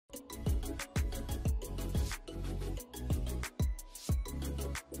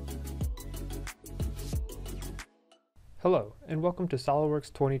Hello, and welcome to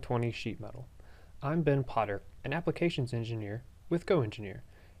SOLIDWORKS 2020 Sheet Metal. I'm Ben Potter, an Applications Engineer with GoEngineer.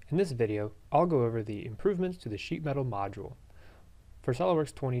 In this video, I'll go over the improvements to the Sheet Metal module. For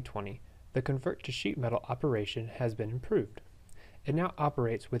SOLIDWORKS 2020, the Convert to Sheet Metal operation has been improved. It now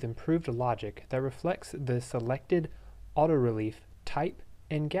operates with improved logic that reflects the selected auto-relief type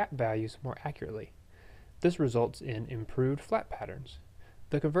and gap values more accurately. This results in improved flat patterns.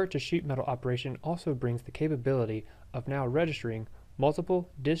 The Convert to Sheet Metal operation also brings the capability of now registering multiple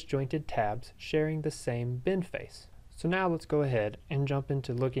disjointed tabs sharing the same bin face. So now let's go ahead and jump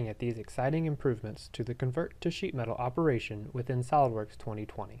into looking at these exciting improvements to the Convert to Sheet Metal operation within SOLIDWORKS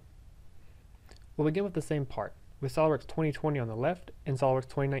 2020. We'll begin with the same part, with SOLIDWORKS 2020 on the left and SOLIDWORKS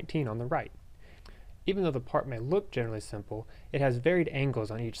 2019 on the right. Even though the part may look generally simple, it has varied angles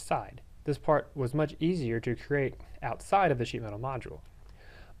on each side. This part was much easier to create outside of the Sheet Metal module.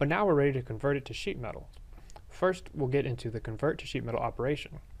 But now we're ready to convert it to sheet metal. First, we'll get into the Convert to Sheet Metal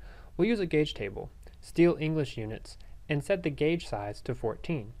operation. We'll use a gauge table, steel English units, and set the gauge size to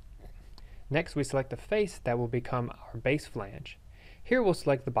 14. Next, we select the face that will become our base flange. Here we'll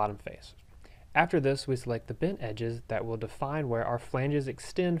select the bottom face. After this, we select the bent edges that will define where our flanges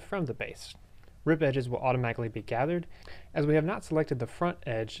extend from the base. Rip edges will automatically be gathered. As we have not selected the front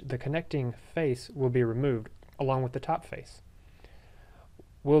edge, the connecting face will be removed along with the top face.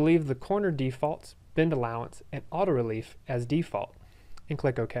 We'll leave the corner defaults, bend allowance, and auto relief as default, and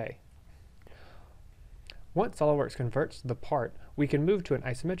click OK. Once SOLIDWORKS converts the part, we can move to an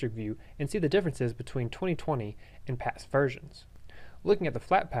isometric view and see the differences between 2020 and past versions. Looking at the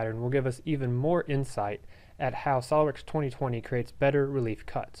flat pattern will give us even more insight at how SOLIDWORKS 2020 creates better relief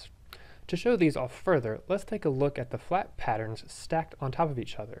cuts. To show these off further, let's take a look at the flat patterns stacked on top of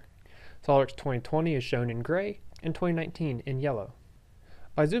each other. SOLIDWORKS 2020 is shown in gray and 2019 in yellow.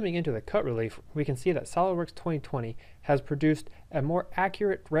 By zooming into the cut relief, we can see that SOLIDWORKS 2020 has produced a more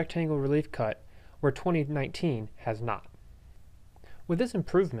accurate rectangle relief cut where 2019 has not. With this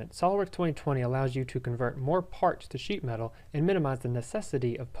improvement, SOLIDWORKS 2020 allows you to convert more parts to sheet metal and minimize the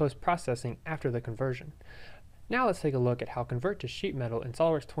necessity of post-processing after the conversion. Now let's take a look at how Convert to Sheet Metal in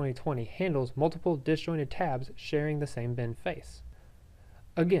SOLIDWORKS 2020 handles multiple disjointed tabs sharing the same bin face.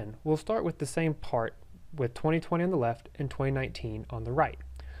 Again, we'll start with the same part with 2020 on the left and 2019 on the right.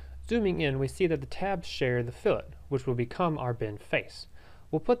 Zooming in, we see that the tabs share the fillet, which will become our bin face.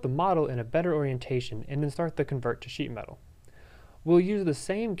 We'll put the model in a better orientation and then start the Convert to Sheet Metal. We'll use the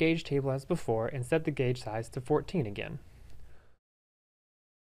same gauge table as before and set the gauge size to 14 again.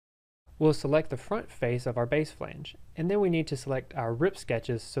 We'll select the front face of our base flange, and then we need to select our rip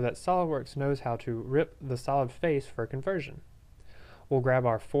sketches so that SOLIDWORKS knows how to rip the solid face for conversion. We'll grab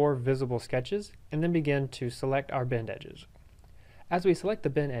our 4 visible sketches and then begin to select our bend edges. As we select the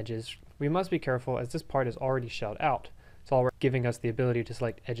bend edges, we must be careful as this part is already shelled out, SOLIDWORKS giving us the ability to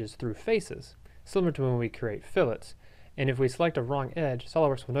select edges through faces, similar to when we create fillets, and if we select a wrong edge,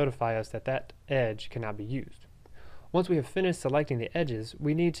 SOLIDWORKS will notify us that that edge cannot be used. Once we have finished selecting the edges,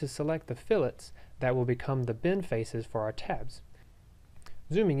 we need to select the fillets that will become the bend faces for our tabs.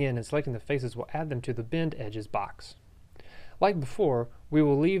 Zooming in and selecting the faces will add them to the bend edges box. Like before, we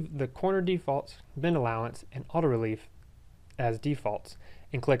will leave the corner defaults, bend allowance, and auto relief as defaults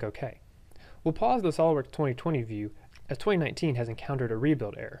and click OK. We'll pause the SOLIDWORKS 2020 view as 2019 has encountered a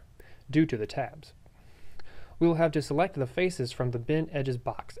rebuild error due to the tabs. We will have to select the faces from the bend edges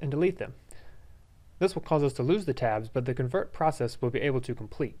box and delete them. This will cause us to lose the tabs, but the convert process will be able to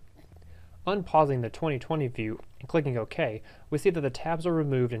complete. Unpausing the 2020 view and clicking OK, we see that the tabs are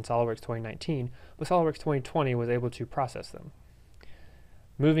removed in SOLIDWORKS 2019, but SOLIDWORKS 2020 was able to process them.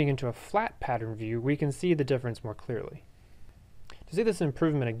 Moving into a flat pattern view, we can see the difference more clearly. To see this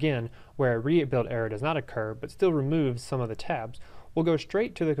improvement again, where a rebuild error does not occur but still removes some of the tabs, we'll go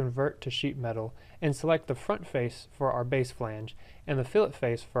straight to the Convert to Sheet Metal and select the front face for our base flange and the fillet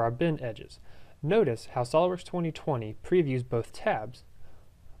face for our bend edges. Notice how SOLIDWORKS 2020 previews both tabs,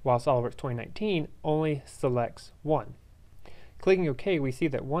 while SOLIDWORKS 2019 only selects one. Clicking OK, we see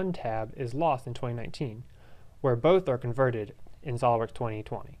that one tab is lost in 2019, where both are converted in SOLIDWORKS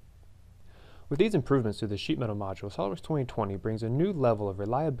 2020. With these improvements to the sheet metal module, SOLIDWORKS 2020 brings a new level of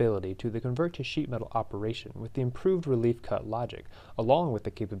reliability to the Convert to Sheet Metal operation with the improved relief cut logic, along with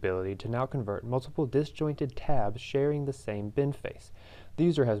the capability to now convert multiple disjointed tabs sharing the same bin face. The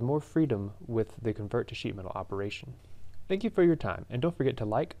user has more freedom with the Convert to Sheet Metal operation. Thank you for your time, and don't forget to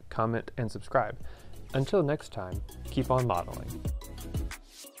like, comment, and subscribe. Until next time, keep on modeling.